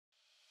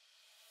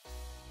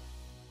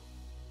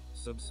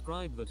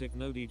Subscribe the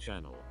Technodi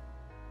channel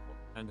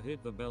and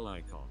hit the bell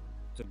icon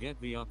to get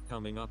the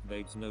upcoming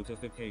updates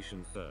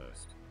notification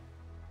first.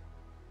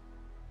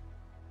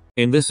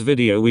 In this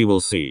video we will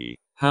see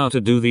how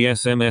to do the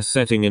SMS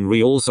setting in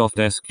Realsoft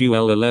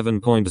SQL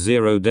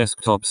 11.0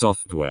 desktop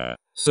software,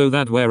 so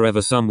that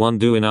wherever someone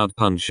doing out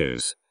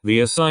punches,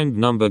 the assigned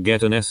number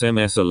get an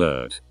SMS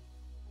alert.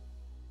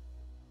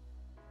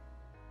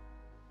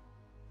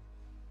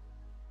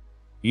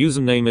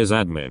 Username is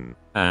admin,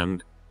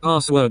 and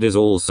password is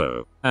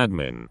also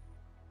admin.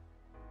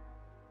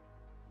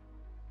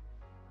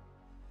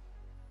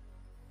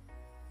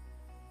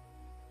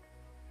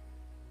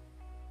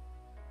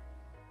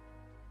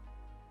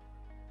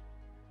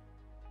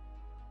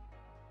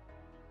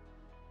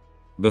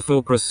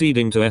 Before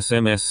proceeding to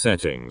SMS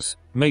settings,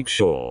 make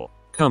sure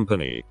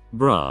company,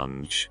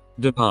 branch,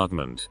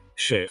 department,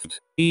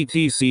 shift,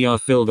 etc. are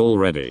filled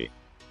already.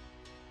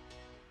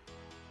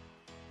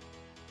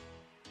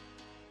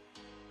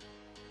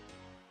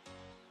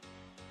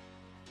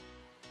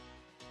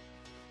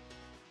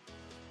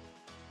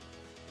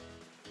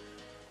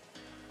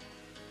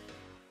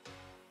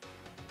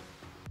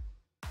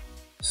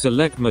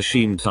 Select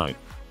machine type.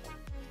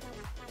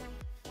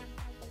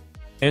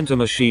 Enter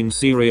machine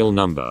serial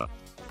number.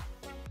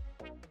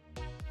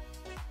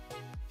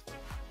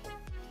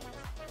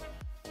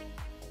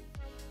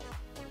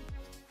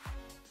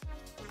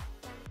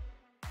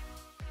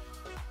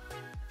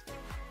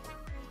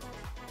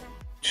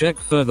 Check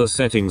further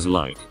settings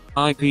like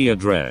IP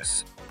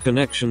address,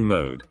 connection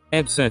mode,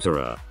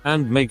 etc.,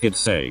 and make it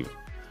save.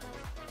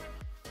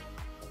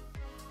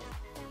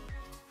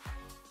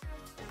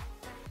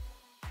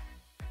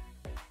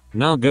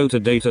 Now go to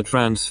data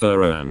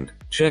transfer and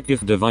check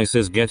if device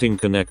is getting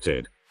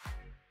connected.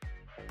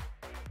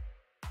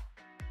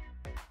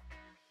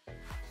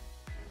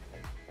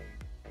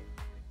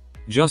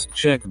 Just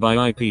check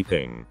by IP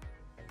ping.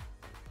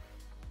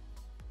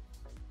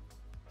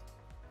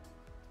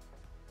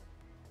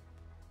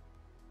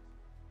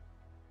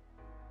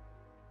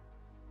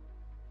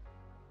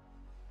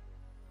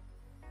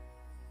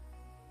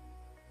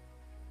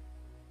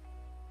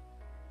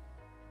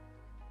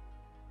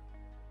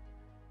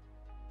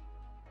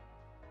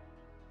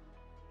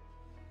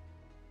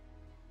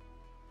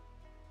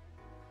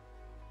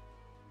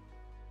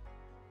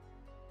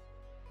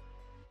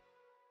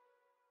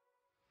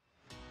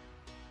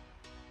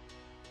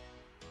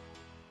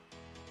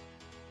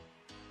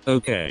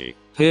 Okay,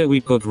 here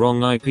we put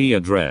wrong IP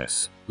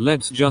address.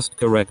 Let's just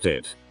correct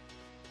it.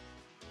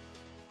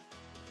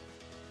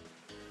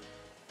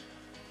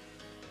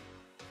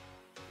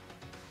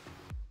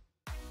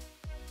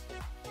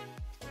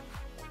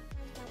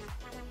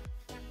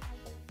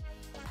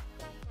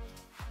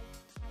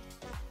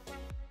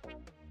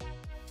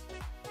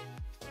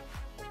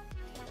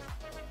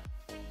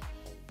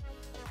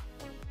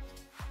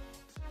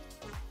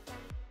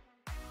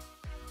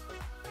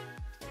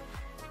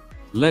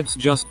 Let's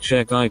just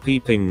check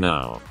IP ping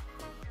now.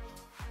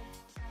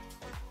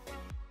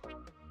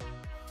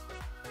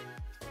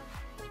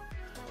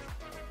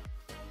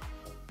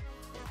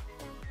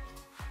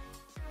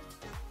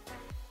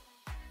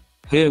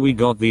 Here we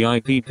got the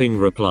IP ping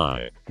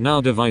reply. Now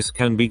device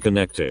can be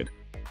connected.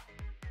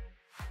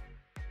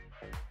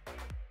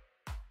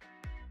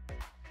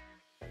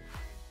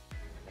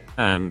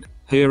 And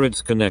here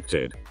it's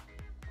connected.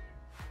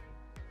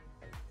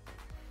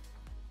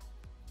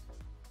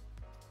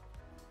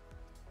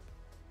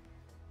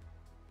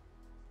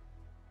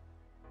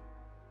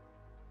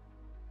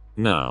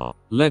 Now,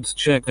 let's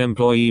check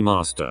employee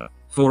master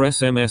for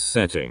SMS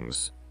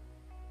settings.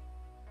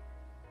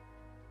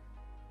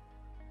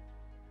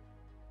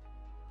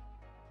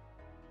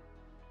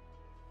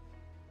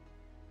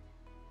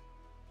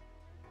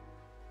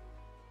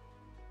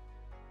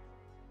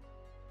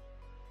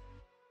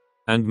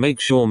 And make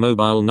sure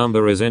mobile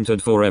number is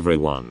entered for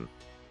everyone.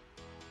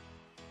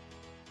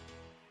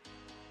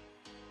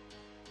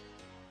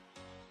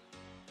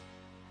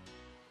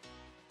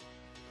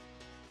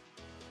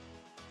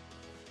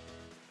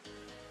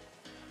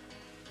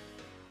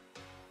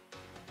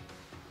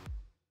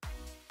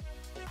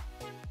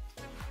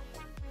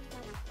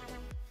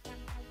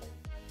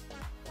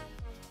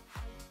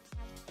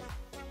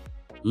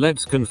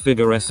 Let's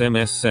configure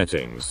SMS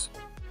settings.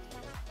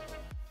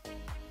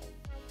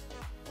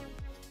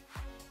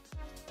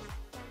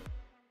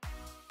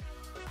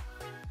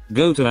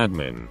 Go to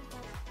admin.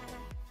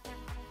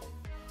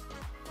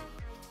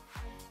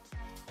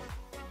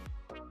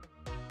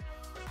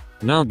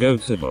 Now go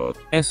to the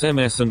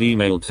SMS and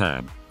email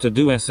tab to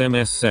do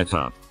SMS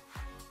setup.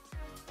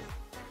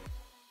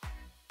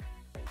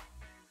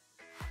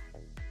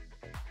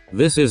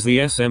 This is the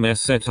SMS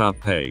setup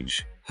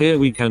page. Here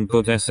we can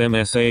put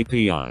SMS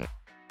API.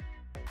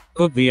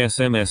 Put the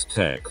SMS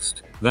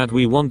text that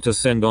we want to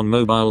send on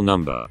mobile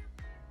number.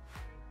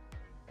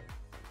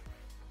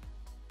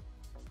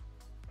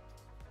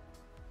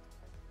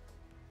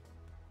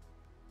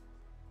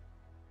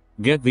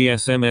 Get the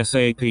SMS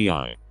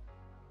API.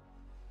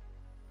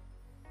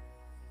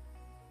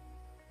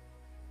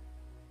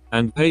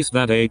 and paste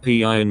that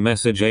API in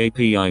message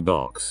API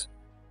box.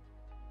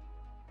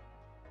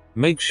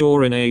 Make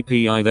sure in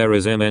API there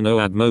is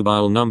MNO add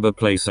mobile number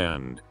place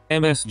and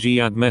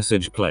MSG add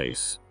message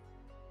place.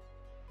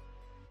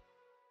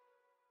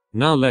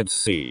 Now let's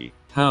see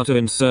how to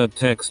insert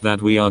text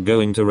that we are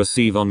going to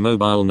receive on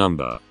mobile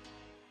number.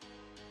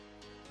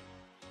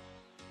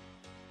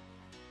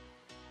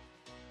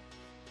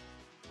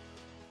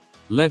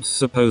 Let's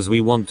suppose we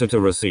wanted to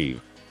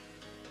receive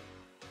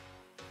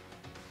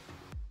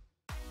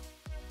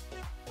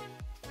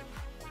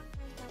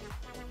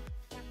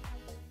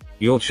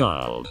your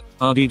child,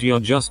 Aditya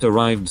just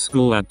arrived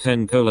school at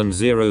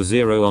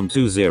 10:00 on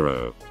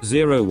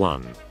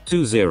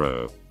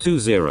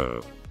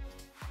 20/01/2020.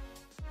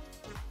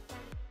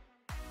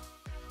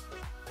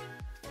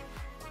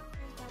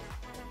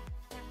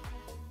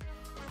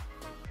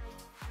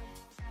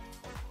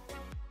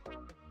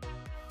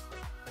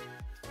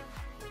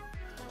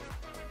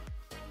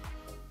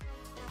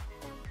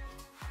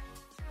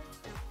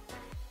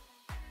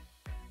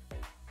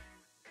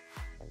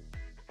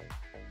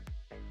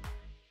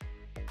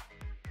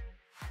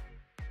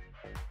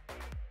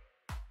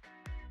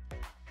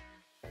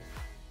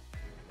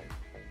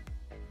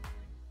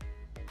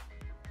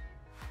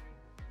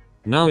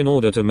 Now in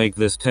order to make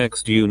this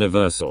text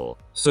universal,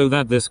 so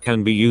that this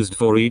can be used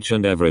for each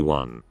and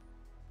everyone,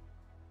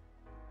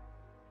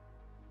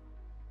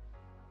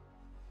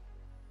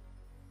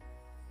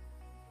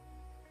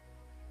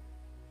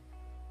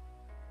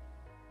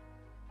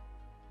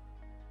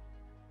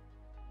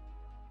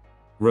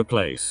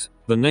 replace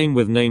the name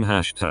with name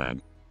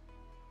hashtag.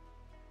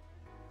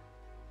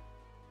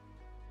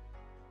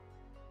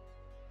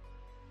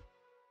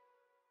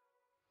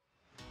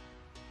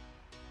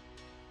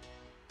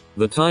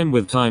 The time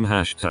with time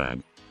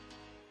hashtag.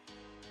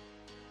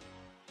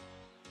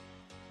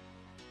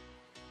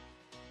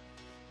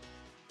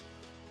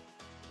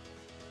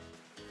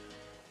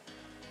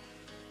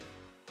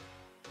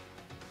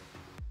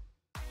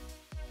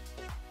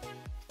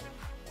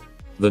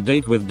 The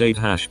date with date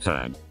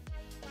hashtag.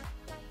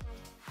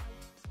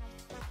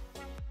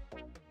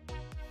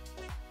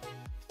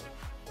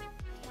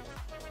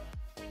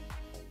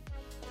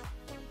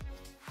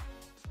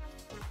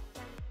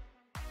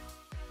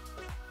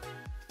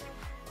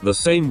 The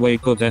same way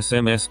put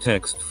SMS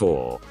text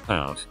for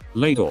out,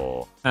 late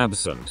or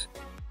absent.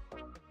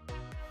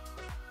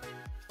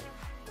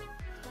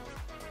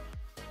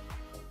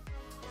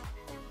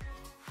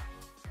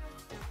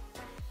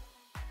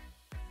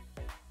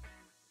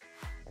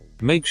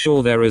 Make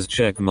sure there is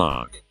check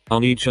mark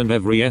on each and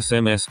every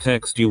SMS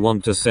text you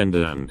want to send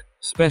and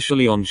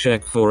especially on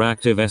check for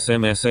active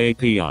SMS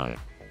API.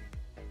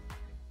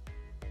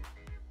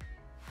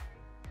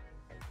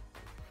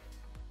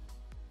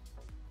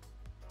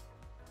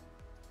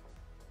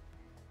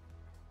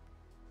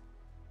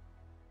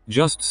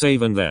 Just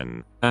save and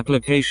then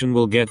application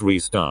will get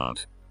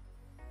restart.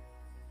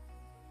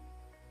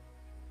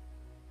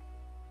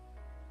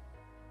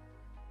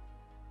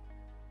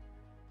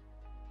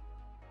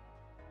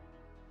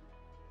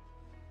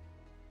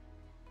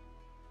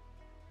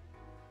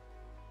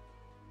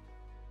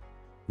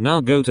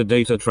 Now go to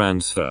data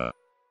transfer.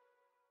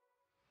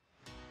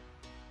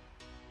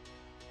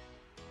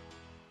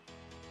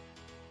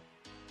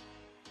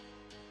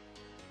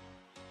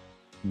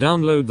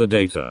 Download the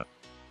data.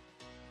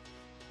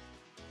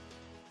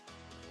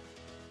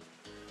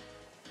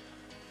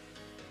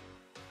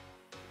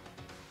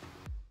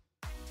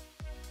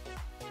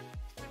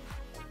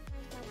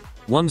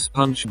 Once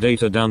punch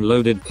data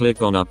downloaded,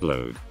 click on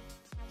upload.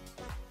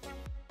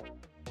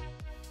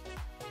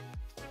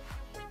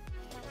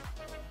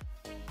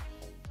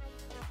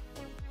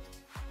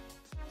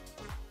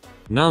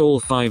 Now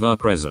all 5 are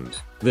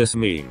present. This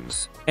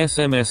means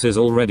SMS is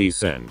already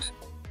sent.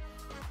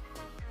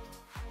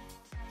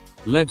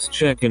 Let's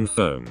check in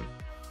phone.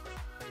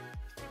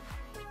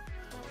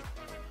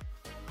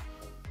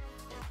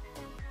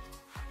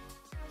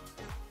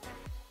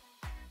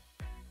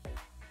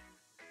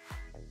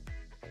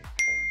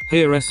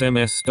 Here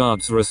SMS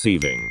starts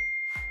receiving.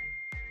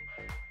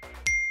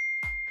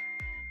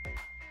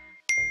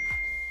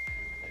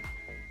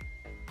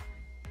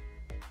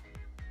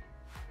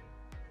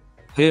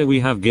 Here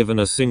we have given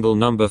a single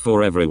number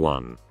for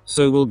everyone,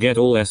 so we'll get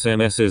all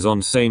SMSs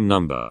on same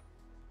number.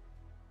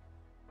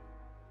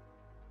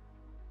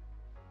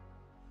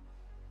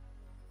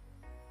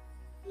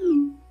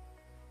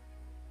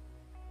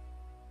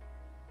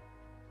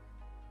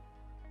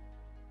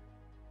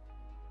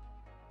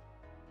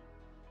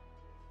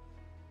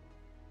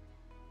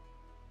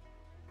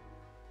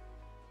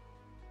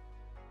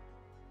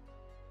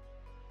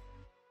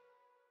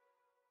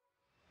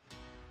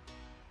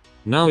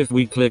 Now if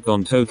we click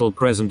on total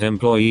present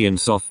employee in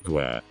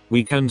software,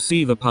 we can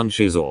see the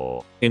punches,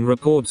 or in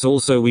reports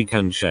also we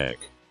can check.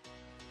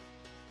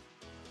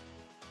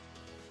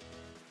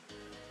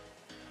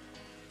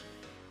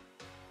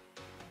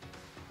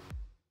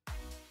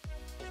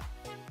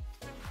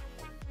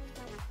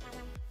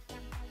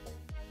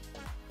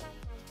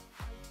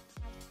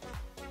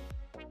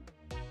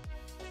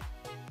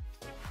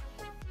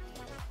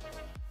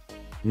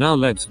 Now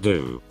let's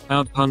do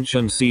out punch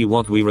and see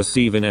what we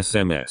receive in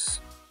SMS.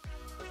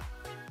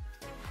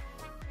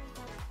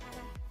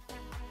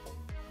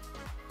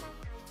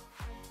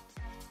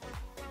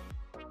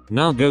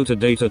 Now go to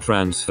data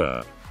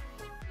transfer.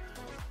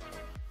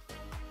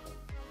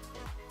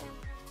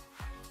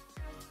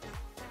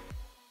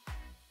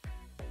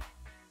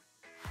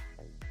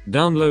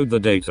 Download the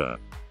data.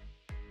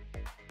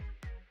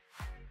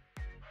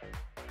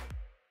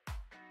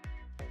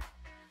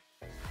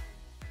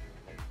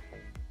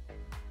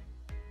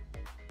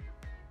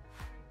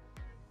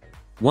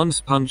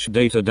 Once punch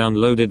data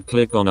downloaded,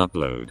 click on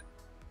upload.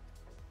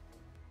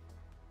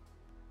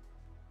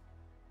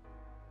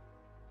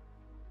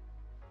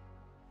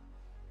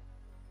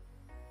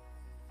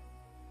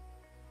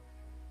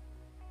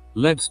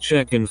 Let's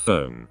check in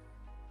phone.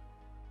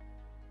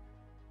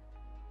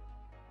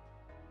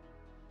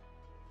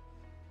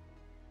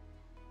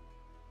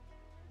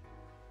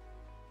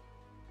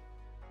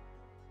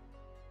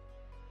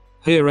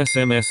 Here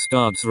SMS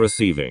starts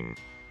receiving.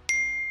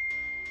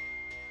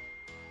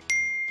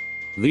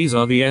 These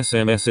are the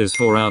SMSs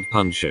for out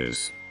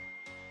punches.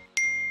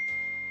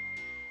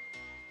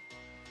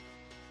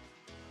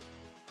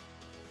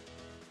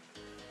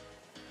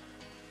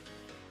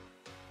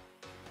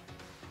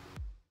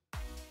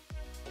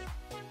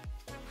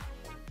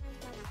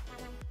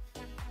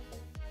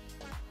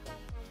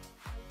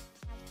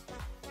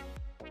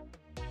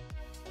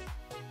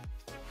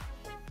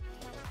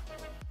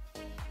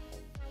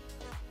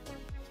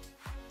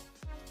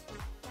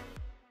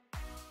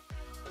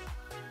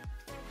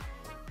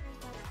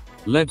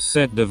 Let's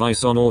set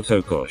device on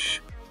auto push.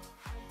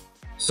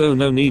 So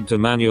no need to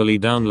manually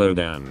download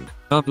and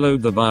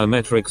upload the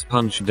biometrics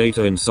punch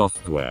data in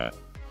software.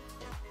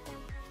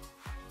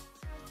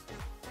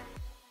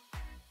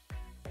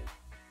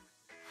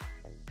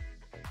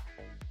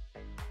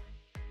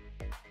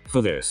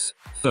 For this,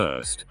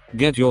 first,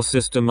 get your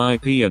system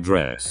IP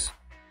address.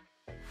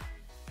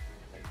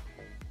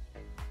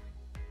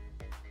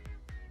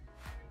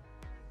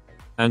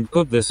 And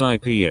put this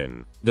IP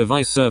in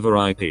device server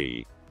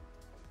IP.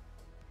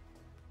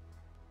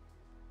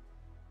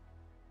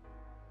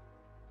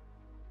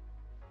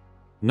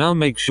 Now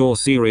make sure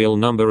serial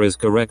number is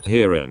correct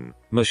here in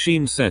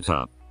machine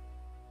setup.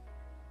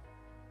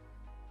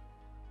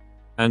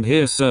 And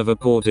here server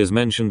port is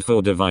mentioned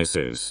for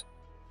devices.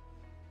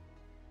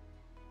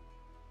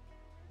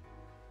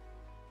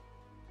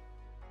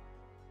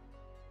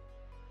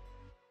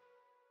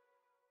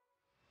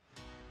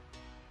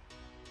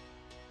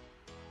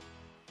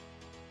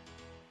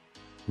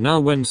 Now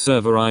when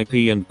server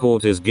IP and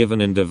port is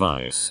given in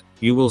device,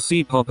 you will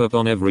see pop up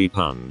on every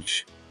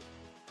punch.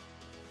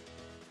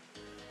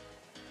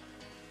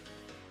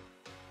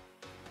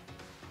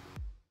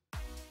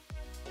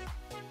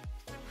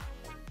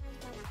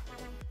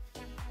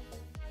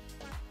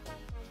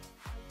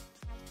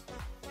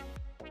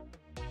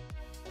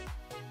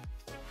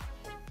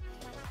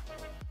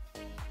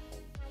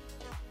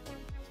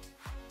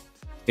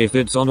 If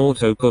it's on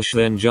auto push,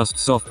 then just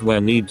software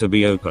need to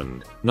be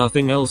opened.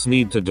 Nothing else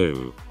need to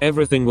do.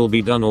 Everything will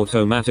be done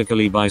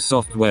automatically by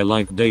software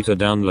like data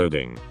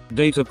downloading,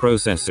 data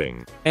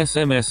processing,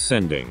 SMS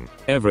sending,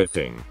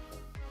 everything.